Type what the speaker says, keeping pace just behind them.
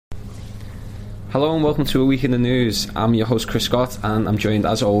Hello and welcome to A Week in the News. I'm your host Chris Scott and I'm joined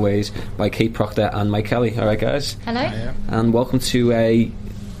as always by Kate Proctor and Mike Kelly. Alright guys? Hello. Hiya. And welcome to a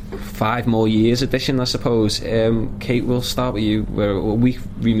 5 more years edition, I suppose. Kate, we'll start with you. We're a week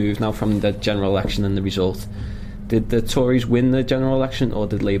removed now from the general election and the result. Did the Tories win the general election or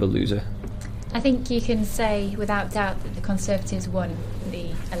did Labour lose it? I think you can say without doubt that the Conservatives won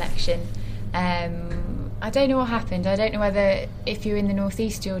the election. I don't know what happened. I don't know whether if you're in the North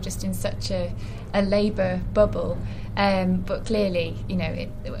East you're just in such a Labour bubble, but clearly,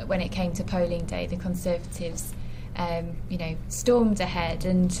 when it came to polling day, the Conservatives, stormed ahead,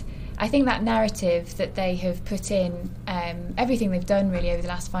 and I think that narrative that they have put in, everything they've done really over the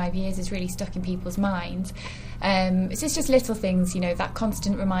last 5 years is really stuck in people's minds. It's just little things, that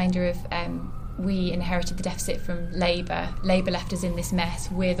constant reminder of we inherited the deficit from Labour. Labour left us in this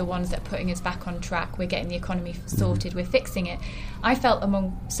mess. We're the ones that are putting us back on track. We're getting the economy sorted. We're fixing it. I felt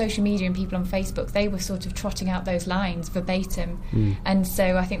among social media and people on Facebook, they were sort of trotting out those lines verbatim. And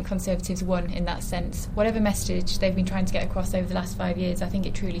so I think Conservatives won in that sense. Whatever message they've been trying to get across over the last 5 years, I think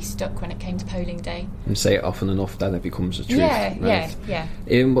it truly stuck when it came to polling day. And say it often enough, then it becomes a truth. Yeah.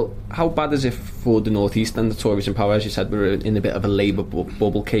 Well, how bad is it for the North East and the Tories in power? As you said, we're in a bit of a Labour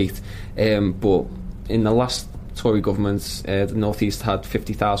bubble, Kate. But in the last Tory government, the North East had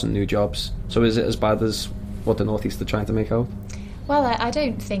 50,000 new jobs. So is it as bad as what the North East are trying to make out? Well, I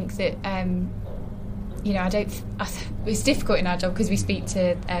don't think that. It's difficult in our job because we speak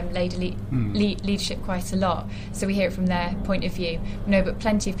to leadership quite a lot, so we hear it from their point of view. No, but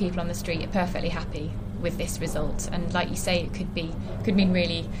plenty of people on the street are perfectly happy with this result, and like you say, it could mean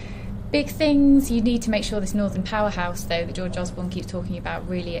really big things. You need to make sure this northern powerhouse, though, that George Osborne keeps talking about,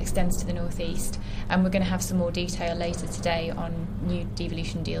 really extends to the northeast, and we're going to have some more detail later today on new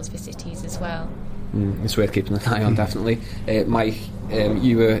devolution deals for cities as well. It's worth keeping an eye on, definitely. Mike,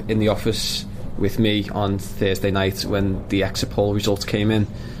 you were in the office with me on Thursday night when the exit poll results came in.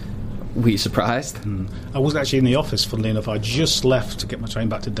 Were you surprised? I wasn't actually in the office, funnily enough. I just left to get my train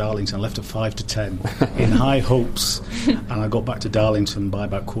back to Darlington. I left at 5 to 10 in high hopes, and I got back to Darlington by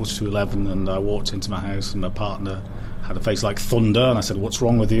about 11:15, and I walked into my house and my partner had a face like thunder, and I said, "What's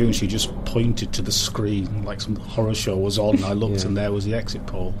wrong with you?" And she just pointed to the screen like some horror show was on, and I looked and there was the exit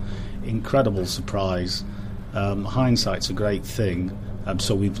poll. Incredible surprise. Hindsight's a great thing.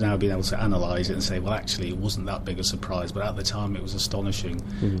 So we've now been able to analyse it and say, well, actually, it wasn't that big a surprise, but at the time it was astonishing.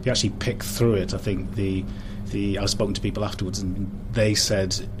 If you actually pick through it, I think I've spoken to people afterwards, and they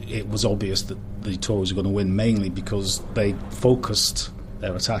said it was obvious that the Tories were going to win, mainly because they focused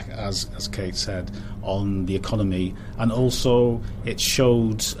their attack, as Kate said, on the economy, and also it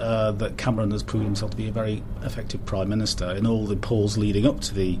showed that Cameron has proven himself to be a very effective Prime Minister. In all the polls leading up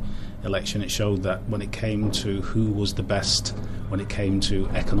to the election, it showed that when it came to who was the best, when it came to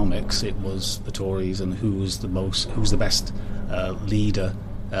economics, it was the Tories, and who was the best leader,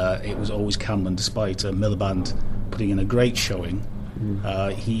 it was always Cameron, despite Miliband putting in a great showing.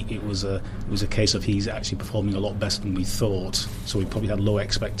 It was a case of he's actually performing a lot better than we thought, so we probably had low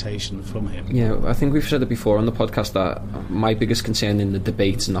expectation from him. Yeah, I think we've said it before on the podcast that my biggest concern in the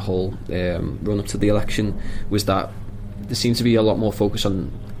debates and the whole run up to the election was that there seemed to be a lot more focus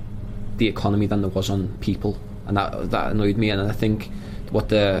on the economy than there was on people, and that annoyed me. And I think what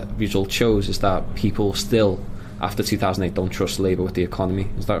the result shows is that people still, after 2008, don't trust Labour with the economy.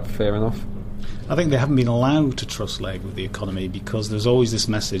 Is that fair enough? I think they haven't been allowed to trust Labour with the economy because there's always this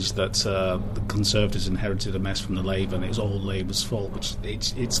message that the Conservatives inherited a mess from the Labour and it's all Labour's fault, which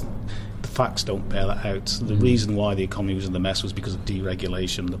the facts don't bear that out. The reason why the economy was in the mess was because of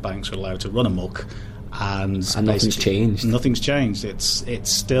deregulation. The banks were allowed to run amok, and nothing's changed. Nothing's changed.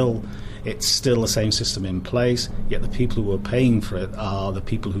 It's still the same system in place, yet the people who are paying for it are the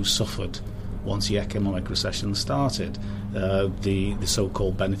people who suffered once the economic recession started. The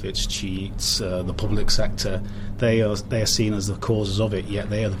so-called benefits cheats, the public sector, they are seen as the causes of it, yet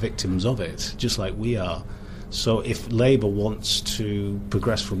they are the victims of it, just like we are. So if Labour wants to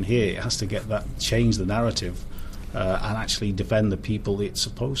progress from here, it has to change the narrative and actually defend the people it's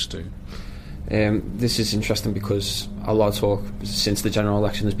supposed to. This is interesting because a lot of talk since the general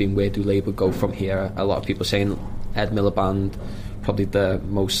election has been, where do Labour go from here? A lot of people saying Ed Miliband, probably the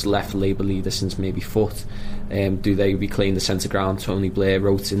most left Labour leader since maybe Foot. Do they reclaim the centre ground? Tony Blair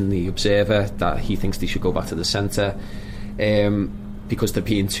wrote in the Observer that he thinks they should go back to the centre because they're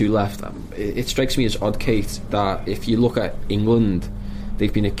being too left. It strikes me as odd, Kate, that if you look at England,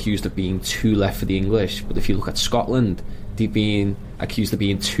 they've been accused of being too left for the English, but if you look at Scotland, they've been accused of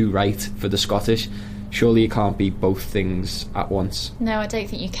being too right for the Scottish. Surely you can't be both things at once. No, I don't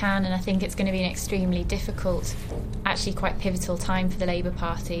think you can, and I think it's going to be an extremely difficult actually quite pivotal time for the Labour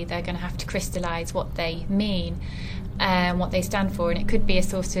Party. They're going to have to crystallise what they mean and what they stand for, and it could be a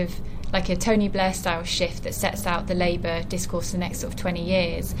sort of like a Tony Blair style shift that sets out the Labour discourse for the next sort of 20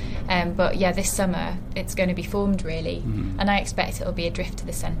 years. But yeah, this summer it's going to be formed really, and I expect it'll be a drift to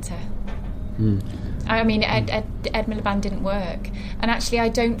the centre. I mean, Ed Miliband didn't work, and actually I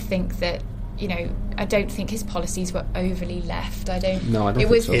don't think that, I don't think his policies were overly left. I don't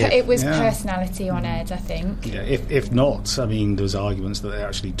think so. It was personality on Ed, I think. Yeah, if not, I mean, there's arguments that they're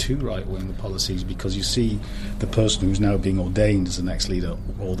actually too right-wing, the policies, because you see the person who's now being ordained as the next leader,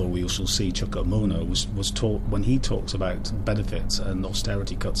 although we also see Chuka Umunna was taught, when he talks about benefits and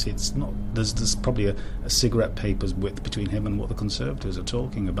austerity cuts, it's not, there's probably a cigarette paper's width between him and what the Conservatives are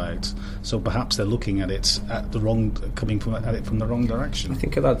talking about. So perhaps they're looking at it at the wrong, at it from the wrong direction. I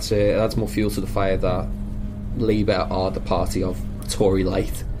think that's more fuel to the fire that Labour are the party of Tory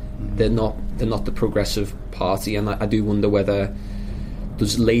light. They're not the progressive party, and I do wonder whether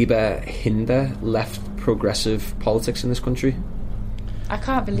does Labour hinder left progressive politics in this country? I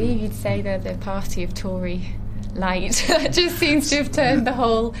can't believe you'd say they're the party of Tory light. That just seems to have turned the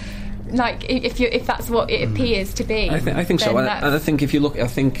whole, like, if that's what it appears to be. I think so, and I think if you look,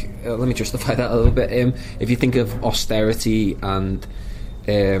 let me justify that a little bit. If you think of austerity and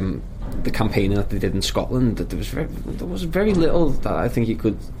the campaigning that they did in Scotland, that there was very little that I think you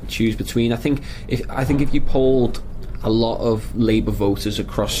could choose between. I think if you polled a lot of Labour voters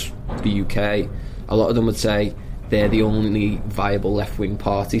across the UK, a lot of them would say they're the only viable left-wing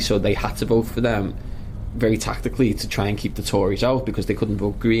party, so they had to vote for them very tactically to try and keep the Tories out, because they couldn't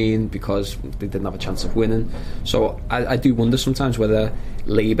vote Green, because they didn't have a chance of winning. So I do wonder sometimes whether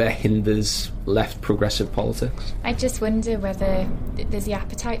Labour hinders left progressive politics. I just wonder whether there's the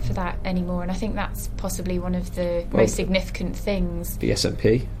appetite for that anymore, and I think that's possibly one of the most significant things. The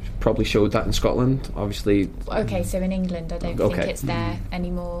SNP probably showed that in Scotland, obviously. Okay, so in England I don't think it's there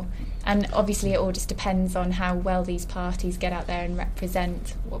anymore. And obviously it all just depends on how well these parties get out there and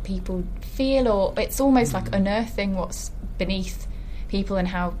represent what people feel, or it's almost like unearthing what's beneath people and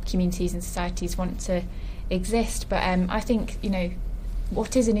how communities and societies want to exist. But I think,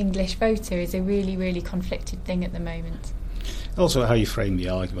 what is an English voter is a really, really conflicted thing at the moment. Also, how you frame the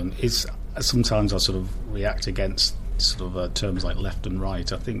argument is, sometimes I sort of react against sort of terms like left and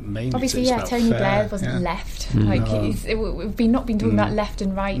right. I think mainly obviously, it's about Tony fair. Blair wasn't left. We've not been talking about left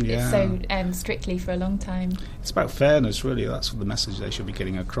and right so strictly for a long time. It's about fairness, really. That's the message they should be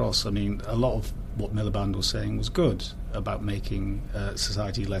getting across. I mean, a lot of what Miliband was saying was good about making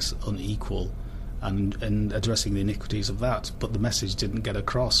society less unequal and addressing the iniquities of that, but the message didn't get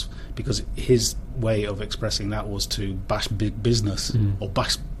across because his way of expressing that was to bash big business, or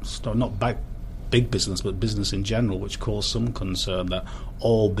bash, not back big business, but business in general, which caused some concern that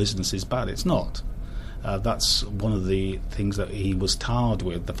all business is bad. It's not. That's one of the things that he was tarred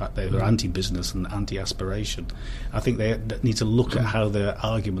with, the fact they were anti-business and anti-aspiration. I think they need to look at how their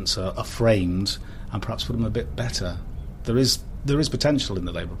arguments are framed and perhaps put them a bit better. There is potential in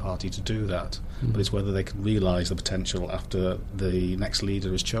the Labour Party to do that, but it's whether they can realise the potential after the next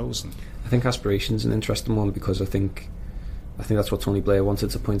leader is chosen. I think aspiration is an interesting one, because I think that's what Tony Blair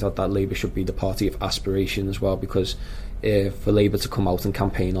wanted to point out, that Labour should be the party of aspiration as well, because for Labour to come out and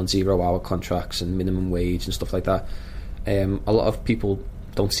campaign on 0-hour contracts and minimum wage and stuff like that, a lot of people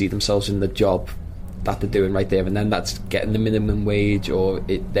don't see themselves in the job that they're doing right there and then, that's getting the minimum wage, or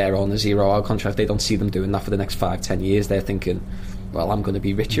they're on a 0-hour contract. They don't see them doing that for the next 5-10 years. They're thinking, well, I'm going to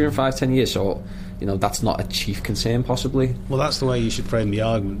be richer in 5-10 years, so that's not a chief concern possibly. Well, that's the way you should frame the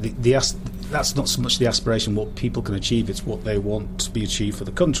argument. That's not so much the aspiration what people can achieve, it's what they want to be achieved for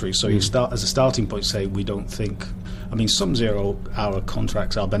the country. So you start as a starting point, say we don't think, I mean, some 0-hour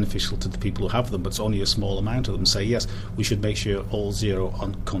contracts are beneficial to the people who have them, but it's only a small amount of them. Say yes, we should make sure all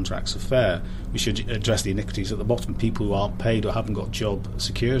 0-hour contracts are fair. We should address the iniquities at the bottom, people who aren't paid or haven't got job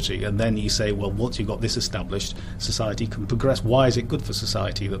security. And then you say, well, once you've got this established, society can progress. Why is it good for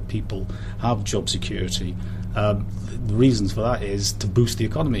society that people have job security? The reasons for that is to boost the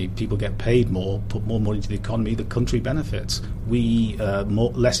economy. People get paid more, put more money into the economy, the country benefits.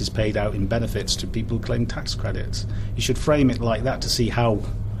 Less is paid out in benefits to people who claim tax credits. You should frame it like that to see how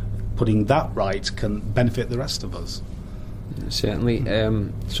putting that right can benefit the rest of us. Certainly.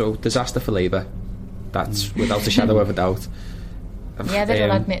 So, disaster for Labour. That's without a shadow of a doubt. Yeah,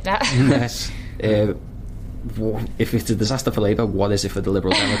 they'll admit that. Yes. If it's a disaster for Labour, what is it for the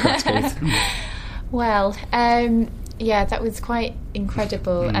Liberal Democrats, Kate? Well, that was quite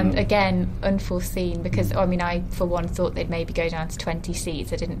incredible and, again, unforeseen, because, I, for one, thought they'd maybe go down to 20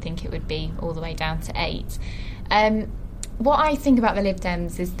 seats. I didn't think it would be all the way down to 8. what I think about the Lib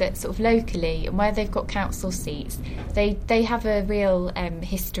Dems is that sort of locally and where they've got council seats, they have a real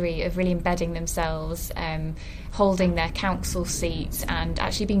history of really embedding themselves, holding their council seats and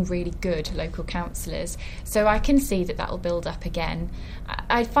actually being really good local councillors. So I can see that will build up again.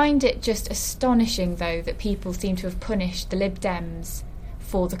 I find it just astonishing, though, that people seem to have punished the Lib Dems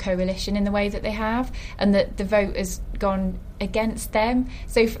for the coalition in the way that they have, and that the vote has gone against them.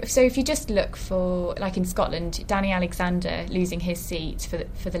 So if you just look for, like in Scotland, Danny Alexander losing his seat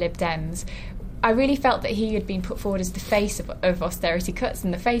for the Lib Dems, I really felt that he had been put forward as the face of austerity cuts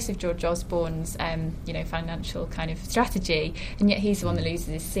and the face of George Osborne's financial kind of strategy, and yet he's the one that loses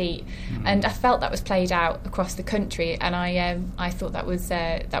his seat. And I felt that was played out across the country, and I thought that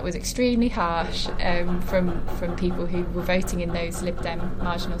was extremely harsh from people who were voting in those Lib Dem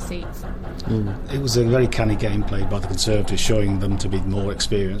marginal seats. It was a very canny game played by the Conservatives, showing them to be the more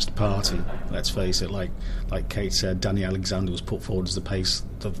experienced party. Let's face it, like Kate said, Danny Alexander was put forward as the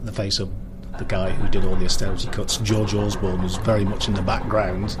face of the guy who did all the austerity cuts. George Osborne was very much in the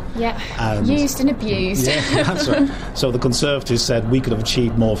background. Yeah, used and abused. Yeah, that's right. So the Conservatives said we could have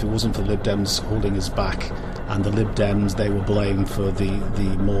achieved more if it wasn't for the Lib Dems holding us back. And the Lib Dems, they were blamed for the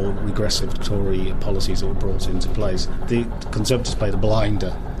more regressive Tory policies that were brought into place. The Conservatives played a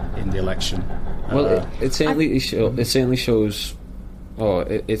blinder in the election. Well, it certainly shows.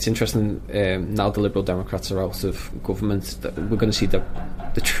 It's interesting now the Liberal Democrats are out of government, that we're going to see the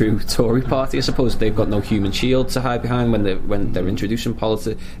true Tory party. I suppose they've got no human shield to hide behind when they're introducing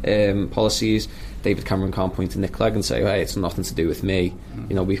policies. David Cameron can't point to Nick Clegg and say, hey, it's nothing to do with me.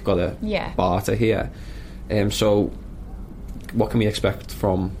 We've got a barter here. So what can we expect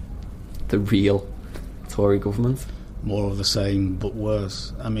from the real Tory government? More of the same, but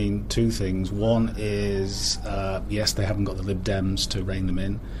worse. I mean, two things. One is, yes, they haven't got the Lib Dems to rein them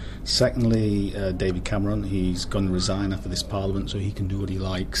in. Secondly, David Cameron, he's going to resign after this Parliament so he can do what he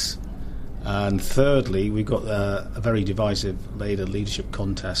likes. And thirdly, we've got a very divisive Labour leadership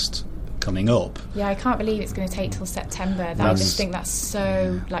contest coming up. Yeah, I can't believe it's going to take till September. I just think that's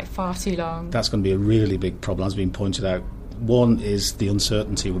so, far too long. That's going to be a really big problem, as has been pointed out. One is the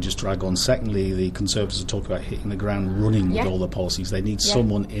uncertainty will just drag on. Secondly, the Conservatives are talking about hitting the ground running with all their policies. They need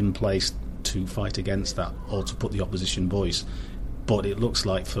someone in place to fight against that or to put the opposition voice. But it looks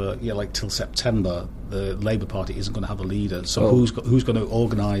like till September, the Labour Party isn't going to have a leader. So who's going to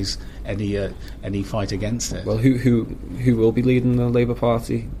organise any fight against it? Well, who will be leading the Labour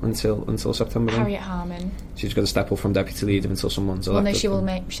Party until September? Harriet Harman. She's going to step up from deputy leader until someone's elected. Well,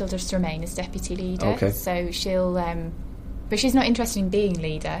 no, she'll just remain as deputy leader. Okay. So she'll. But she's not interested in being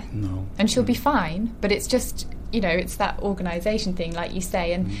leader. No. And she'll be fine, but it's just, it's that organisation thing, like you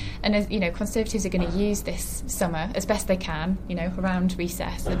say. And as, Conservatives are going to use this summer as best they can, around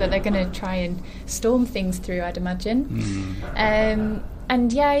recess, but they're going to try and storm things through, I'd imagine. And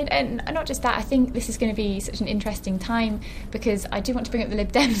not just that, I think this is going to be such an interesting time because I do want to bring up the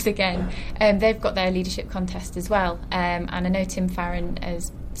Lib Dems again. They've got their leadership contest as well. And I know Tim Farron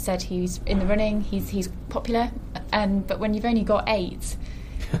has said he's in the running, he's popular, but when you've only got 8,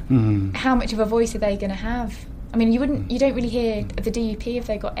 how much of a voice are they going to have? I mean, you don't really hear the DUP if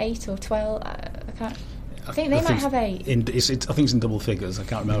they got 8 or 12. I think they might have 8. I think it's in double figures. I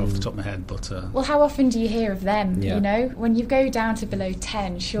can't remember off the top of my head, but well, how often do you hear of them? When you go down to below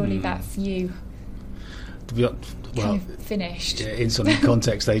 10, surely that's you. To be finished. In some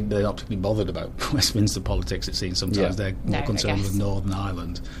context, they're not particularly bothered about Westminster politics. It seems sometimes they're more concerned with Northern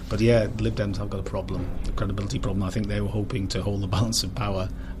Ireland. But Lib Dems have got a problem, a credibility problem. I think they were hoping to hold the balance of power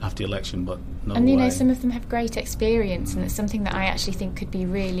after the election, but no way. And some of them have great experience, and it's something that I actually think could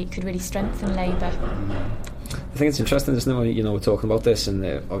really strengthen Labour. I think it's interesting, isn't it? We're talking about this, and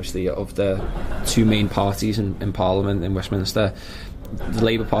obviously of the two main parties in Parliament in Westminster. The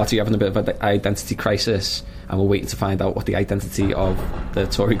Labour Party are having a bit of an identity crisis, and we're waiting to find out what the identity of the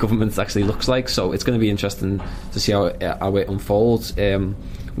Tory government actually looks like. So it's going to be interesting to see how it unfolds.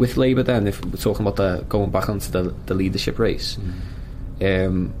 With Labour, then, if we're talking about going back onto the leadership race,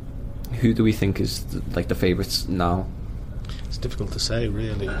 who do we think is the favourites now? It's difficult to say,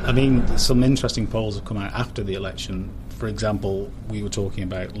 really. I mean, some interesting polls have come out after the election. For example, we were talking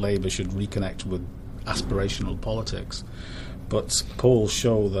about Labour should reconnect with aspirational politics. But polls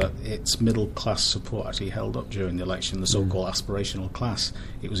show that its middle-class support actually held up during the election, the so-called aspirational class.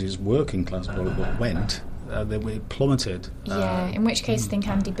 It was his working class vote that went. They plummeted. In which case I think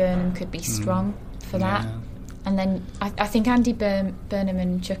Andy Burnham could be strong for that. And then I think Andy Burnham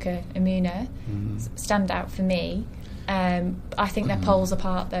and Chuka Umunna stand out for me. I think they're poles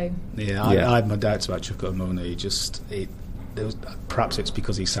apart, though. I have my doubts about Chuka Umunna. perhaps it's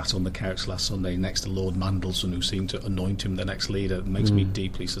because he sat on the couch last Sunday next to Lord Mandelson, who seemed to anoint him the next leader. It makes me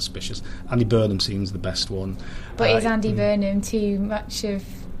deeply suspicious. Andy Burnham seems the best one. But is Andy Burnham too much of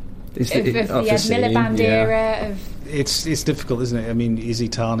the Ed Miliband era? It's difficult, isn't it? I mean, is he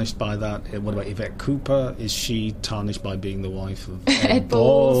tarnished by that? What about Yvette Cooper? Is she tarnished by being the wife of Ed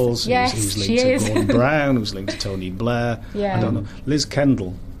Balls? Yes, who's linked she to is. Gordon Brown, who's linked to Tony Blair? Yeah. I don't know. Liz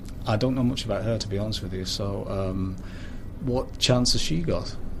Kendall, I don't know much about her, to be honest with you. So, what chance has she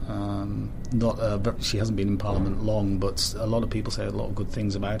got? She hasn't been in Parliament long, but a lot of people say a lot of good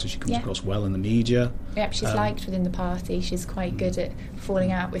things about her. She comes across well in the media. Yep, she's liked within the party. She's quite good at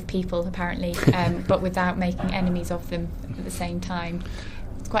falling out with people, apparently, but without making enemies of them at the same time.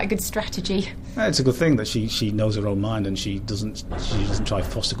 It's quite a good strategy. It's a good thing that she knows her own mind, and she doesn't try to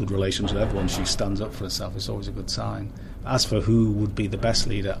foster good relations with everyone. She stands up for herself. It's always a good sign. As for who would be the best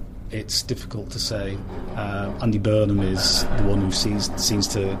leader, it's difficult to say. Andy Burnham is the one who seems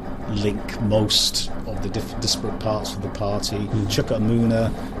to link most of the disparate parts of the party. Chuka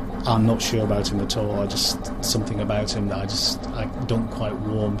Umunna, I'm not sure about him at all. Something about him that I don't quite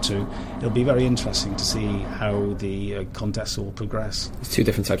warm to. It'll be very interesting to see how the contest will progress. It's two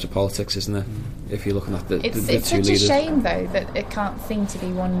different types of politics, isn't it? If you're looking at the it's two such leaders. A shame, though, that it can't seem to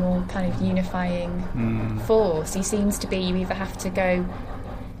be one more kind of unifying force. He seems to be, you either have to go...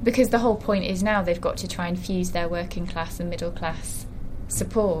 Because the whole point is now they've got to try and fuse their working class and middle class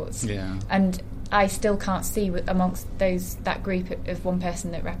supports. Yeah. And I still can't see amongst that group of one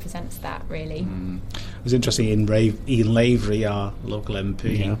person that represents that, really. It was interesting, Ian Lavery, our local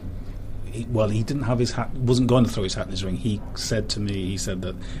MP, he didn't have his hat, wasn't going to throw his hat in his ring. He said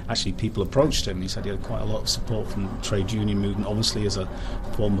that actually people approached him. He said he had quite a lot of support from the trade union movement, obviously as a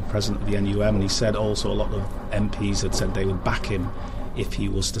former president of the NUM, and he said also a lot of MPs had said they would back him if he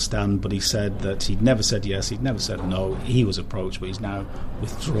was to stand, but he said that he'd never said yes, he'd never said no. He was approached, but he's now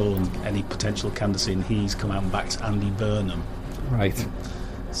withdrawn any potential candidacy, and he's come out and backed Andy Burnham. Right.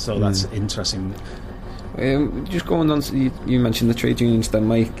 So that's interesting. Just going on, you mentioned the trade unions then,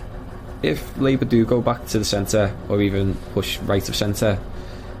 Mike. If Labour do go back to the centre, or even push right of centre,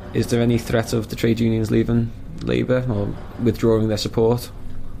 is there any threat of the trade unions leaving Labour or withdrawing their support?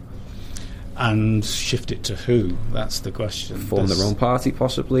 And shift it to who? That's the question. Form their own party,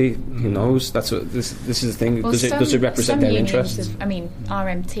 possibly. Who knows? That's what this is the thing. Well, does it represent their interests?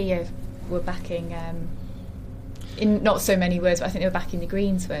 RMT were backing, in not so many words, but I think they were backing the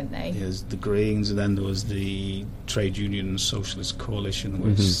Greens, weren't they? Yes, the Greens, and then there was the Trade Union Socialist Coalition,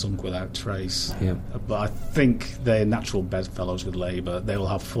 which sunk without trace. Yeah. But I think they're natural bedfellows with Labour. They will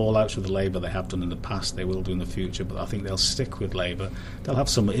have fallouts with Labour. They have done in the past. They will do in the future. But I think they'll stick with Labour. They'll have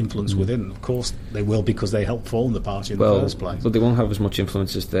some influence within. Of course, they will, because they helped form the party in the first place. But they won't have as much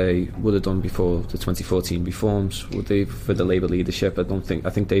influence as they would have done before the 2014 reforms, would they, for the Labour leadership? I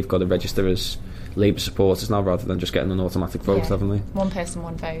think they've got to register as Labour supporters now, rather than just getting an automatic vote, haven't they? One person,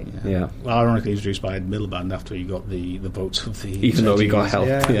 one vote. Yeah. Well, ironically introduced by Ed Miliband after he got the votes of the... Even though he got help,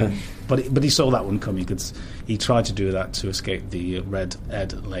 yeah. But he saw that one coming. He tried to do that to escape the Red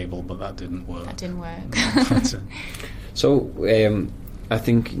Ed label, but that didn't work. So, I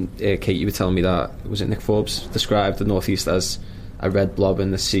think, Kate, you were telling me that, was it Nick Forbes described the North East as a red blob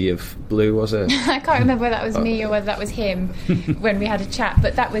in the sea of blue, was it? I can't remember whether that was me or whether that was him when we had a chat,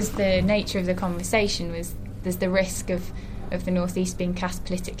 but that was the nature of the conversation, was there's the risk of the North East being cast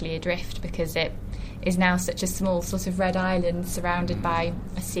politically adrift, because it is now such a small sort of red island surrounded by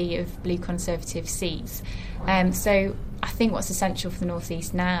a sea of blue Conservative seats. So I think what's essential for the North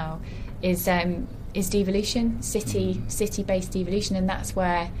East now is devolution, city-based devolution, and that's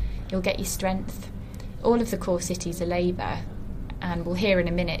where you'll get your strength. All of the core cities are Labour, and we'll hear in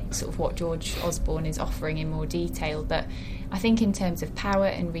a minute sort of what George Osborne is offering in more detail, but I think in terms of power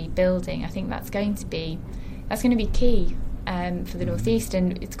and rebuilding, I think that's going to be key for the North East,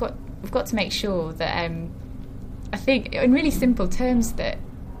 and we've got to make sure that I think in really simple terms that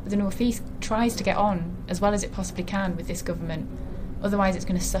the North East tries to get on as well as it possibly can with this government, otherwise it's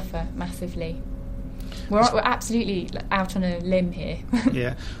going to suffer massively. We're absolutely out on a limb here.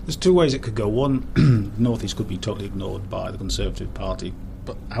 Yeah, there's two ways it could go. One, the North East could be totally ignored by the Conservative Party.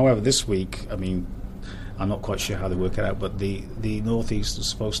 But however, this week, I mean, I'm not quite sure how they work it out, but the North East is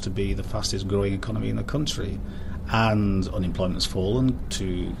supposed to be the fastest growing economy in the country, and unemployment's fallen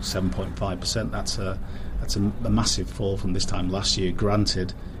to 7.5%. That's a massive fall from this time last year.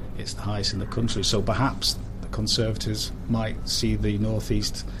 Granted, it's the highest in the country, so perhaps the Conservatives might see the North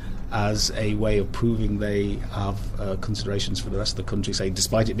East as a way of proving they have considerations for the rest of the country, say,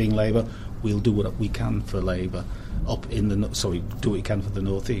 despite it being Labour, we'll do what we can for Labour. up in the do what you can for the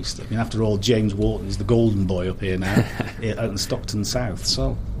northeast. I mean, after all, James Wharton is the golden boy up here now, out in Stockton South.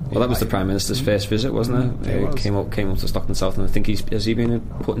 So, well, that was the Prime Minister's first visit, wasn't it? It came up to Stockton South, and I think has he been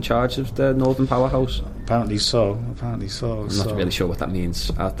put in charge of the Northern Powerhouse? Apparently so. I'm not really sure what that means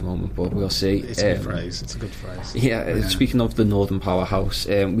at the moment, but we'll see. It's a good phrase. It's a good phrase. Yeah. Speaking of the Northern Powerhouse,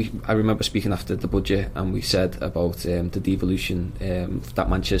 I remember speaking after the budget, and we said about the devolution that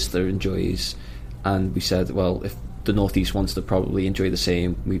Manchester enjoys, and we said, well, if the North East wants to probably enjoy the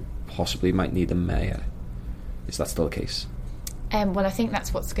same, we possibly might need a mayor. Is that still the case? Well, I think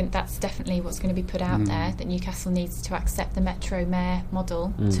that's definitely what's going to be put out there, that Newcastle needs to accept the Metro Mayor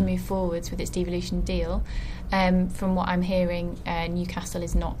model to move forwards with its devolution deal. From what I'm hearing, Newcastle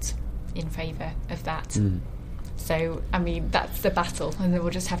is not in favour of that. So, I mean, that's the battle, and then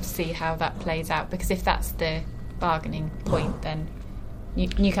we'll just have to see how that plays out, because if that's the bargaining point, then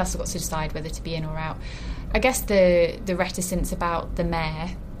Newcastle got to decide whether to be in or out. I guess the reticence about the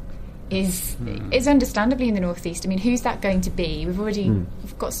mayor is understandably in the North East. I mean, who's that going to be?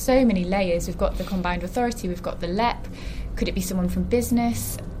 We've got so many layers. We've got the combined authority, we've got the LEP. Could it be someone from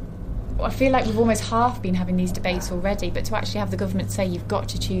business? I feel like we've almost half been having these debates already, but to actually have the government say you've got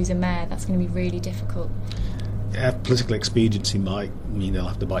to choose a mayor, that's going to be really difficult. Yeah, political expediency might mean they'll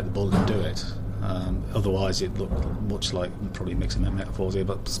have to bite the bullet and do it. Otherwise, it looked much like, probably mixing metaphors here,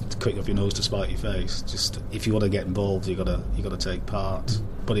 but cutting off your nose to spite your face. Just if you want to get involved, you got to take part.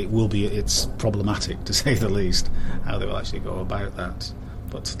 But it's problematic, to say the least, how they will actually go about that.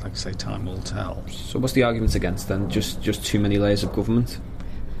 But like I say, time will tell. So, what's the arguments against then? Just too many layers of government?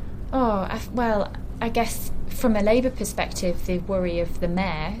 I guess from a Labour perspective, the worry of the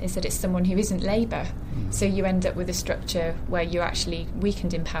mayor is that it's someone who isn't Labour. So you end up with a structure where you're actually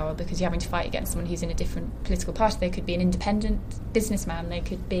weakened in power because you're having to fight against someone who's in a different political party. They could be an independent businessman, they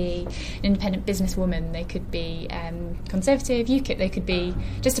could be an independent businesswoman, they could be Conservative, UKIP, they could be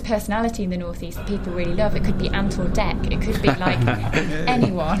just a personality in the North East that people really love. It could be Ant or Dec, it could be like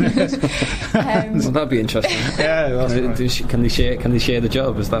anyone. Well, that'd be interesting. Yeah, that's right. Can they share the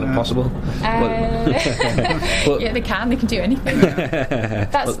job? Is that possible? Yeah, they can do anything.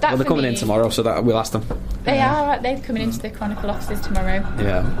 They're coming in tomorrow, so that we'll ask them. They are. They're coming into the Chronicle offices tomorrow.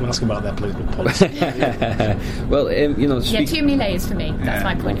 Yeah, we'll ask them about their political policy. Well, too many layers for me. That's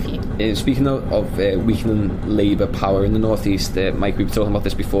my point of view. Speaking of weakening Labour power in the North East, Mike, we were talking about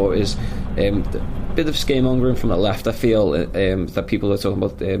this before. Is a bit of scaremongering from the left. I feel that people are talking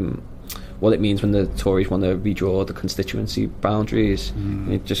about what it means when the Tories want to redraw the constituency boundaries.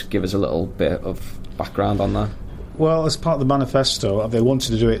 Can you just give us a little bit of background on that? Well, as part of the manifesto, they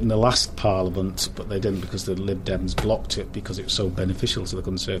wanted to do it in the last Parliament, but they didn't because the Lib Dems blocked it because it was so beneficial to the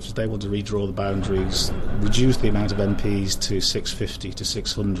Conservatives. They want to redraw the boundaries, reduce the amount of MPs to 650 to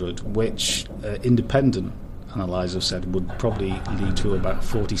 600, which independent analysers said would probably lead to about a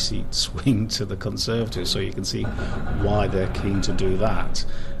 40-seat swing to the Conservatives, so you can see why they're keen to do that.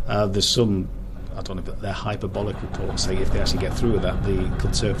 There's some, I don't know if they're hyperbolic reports saying if they actually get through with that, the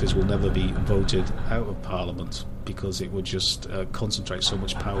Conservatives will never be voted out of Parliament because it would just concentrate so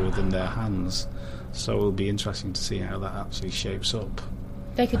much power within their hands. So it'll be interesting to see how that actually shapes up.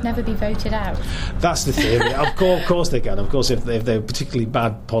 They could never be voted out. That's the theory. Of course they can. Of course, if they're particularly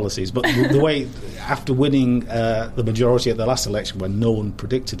bad policies. But the way, after winning the majority at the last election, when no one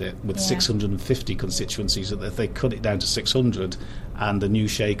predicted it, with 650 constituencies, that if they cut it down to 600, and the new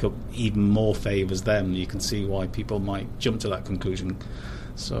shake-up even more favours them, you can see why people might jump to that conclusion.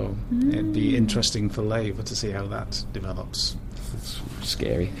 So it'd be interesting for Labour to see how that develops. It's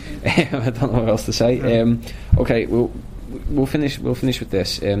scary. I don't know what else to say. Okay, We'll finish with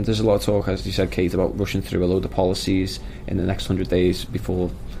this. There's a lot of talk, as you said, Kate, about rushing through a load of policies in the next 100 days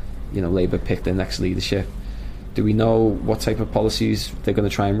before, Labour pick their next leadership. Do we know what type of policies they're going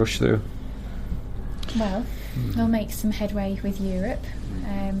to try and rush through? Well, they'll make some headway with Europe,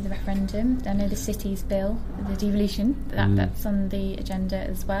 the referendum. I know the cities bill, the devolution, that's on the agenda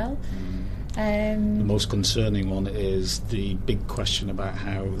as well. The most concerning one is the big question about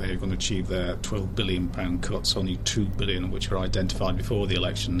how they're going to achieve their £12 billion cuts, only £2 billion of which are identified before the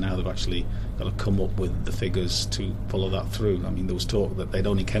election. Now they've actually got to come up with the figures to follow that through. I mean, there was talk that they'd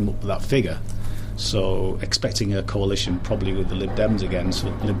only come up with that figure, so expecting a coalition probably with the Lib Dems again, so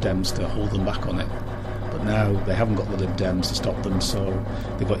Lib Dems to hold them back on it. But now they haven't got the Lib Dems to stop them, so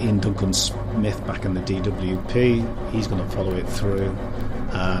they've got Ian Duncan-Smith back in the DWP. He's going to follow it through.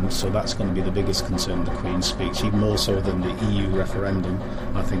 So that's going to be the biggest concern, the Queen's speech, even more so than the EU referendum.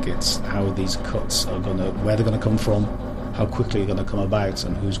 I think it's how these cuts are where they're going to come from, how quickly they're going to come about,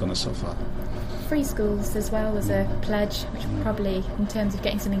 and who's going to suffer. free schools as well was a pledge, which probably, in terms of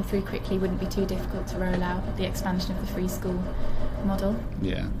getting something through quickly, wouldn't be too difficult to roll out, the expansion of the free school model.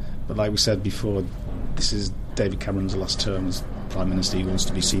 Yeah, but like we said before, this is David Cameron's last term as Prime Minister. He wants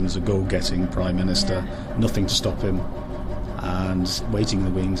to be seen as a go-getting Prime Minister, nothing to stop him. And waiting in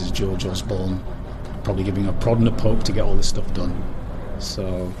the wings is George Osborne, probably giving a prod and a poke to get all this stuff done.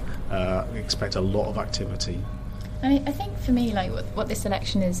 So expect a lot of activity. I think for me, like what this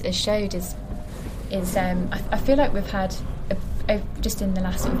election has showed is I feel like we've had just in the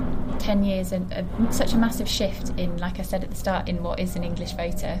last sort of 10 years such a massive shift in, like I said at the start, in what is an English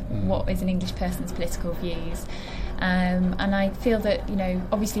voter, what is an English person's political views, and I feel that, you know,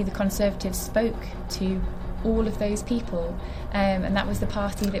 obviously the Conservatives spoke to all of those people, and that was the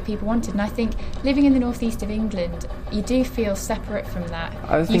party that people wanted. And I think living in the northeast of England, you do feel separate from that.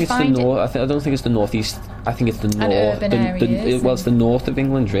 I think it's the north. I don't think it's the northeast. I think it's the north. Urban areas. Well, it's the north of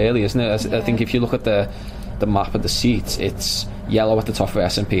England, really, isn't it? I think if you look at the map of the seats, it's yellow at the top for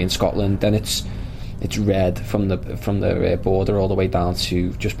SNP in Scotland, then it's red from the border all the way down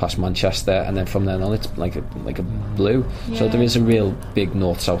to just past Manchester, and then from then on it's like a blue. Yeah. So there is a real big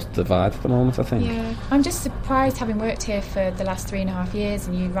north-south divide at the moment, I think. Yeah, I'm just surprised, having worked here for the last 3.5 years,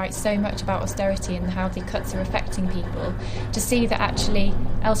 and you write so much about austerity and how the cuts are affecting people, to see that actually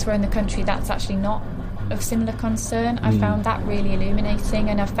elsewhere in the country that's actually not of similar concern. I found that really illuminating,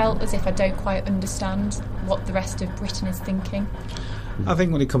 and I felt as if I don't quite understand what the rest of Britain is thinking. I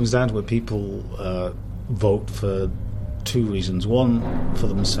think when it comes down to it, people vote for two reasons. One, for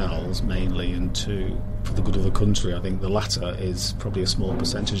themselves mainly, and two, for the good of the country. I think the latter is probably a small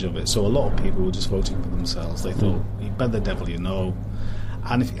percentage of it. So a lot of people were just voting for themselves. They thought, you bet the devil you know.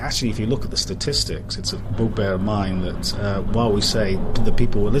 And if you look at the statistics, it's a bugbear of mine that while we say the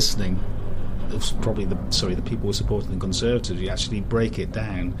people were listening, it was probably the people were supporting the Conservatives, you actually break it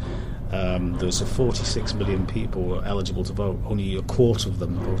down. There's 46 million people who are eligible to vote. Only a quarter of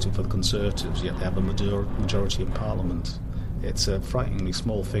them voted for the Conservatives, yet they have a majority in Parliament. It's a frighteningly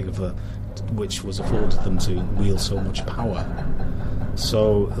small figure for which was afforded them to wield so much power.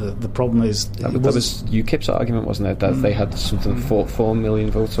 So the problem is... That was UKIP's argument, wasn't it? That they had something 4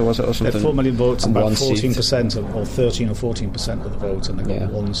 million votes, or was it? Or something? They had 4 million votes, and about 14% or 13 or 14% of the vote, and they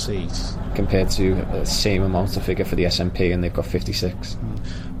got one seat. Compared to the same amount of figure for the SNP, and they've got 56.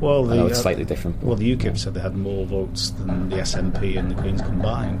 Well, I know it's slightly different. Well, the UKIP said they had more votes than the SNP and the Greens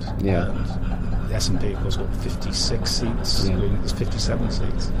combined. Yeah. And the SNP, of course, got 56 seats. Yeah. There's 57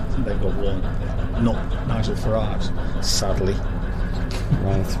 seats. I think they've got one. Not Nigel Farage, sadly.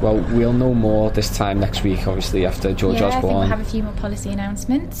 Right. Well, we'll know more this time next week, obviously, after George Osborne. I think we'll have a few more policy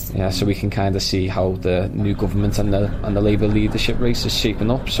announcements. Yeah, so we can kind of see how the new government and the Labour leadership race is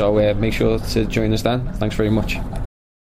shaping up. So make sure to join us then. Thanks very much.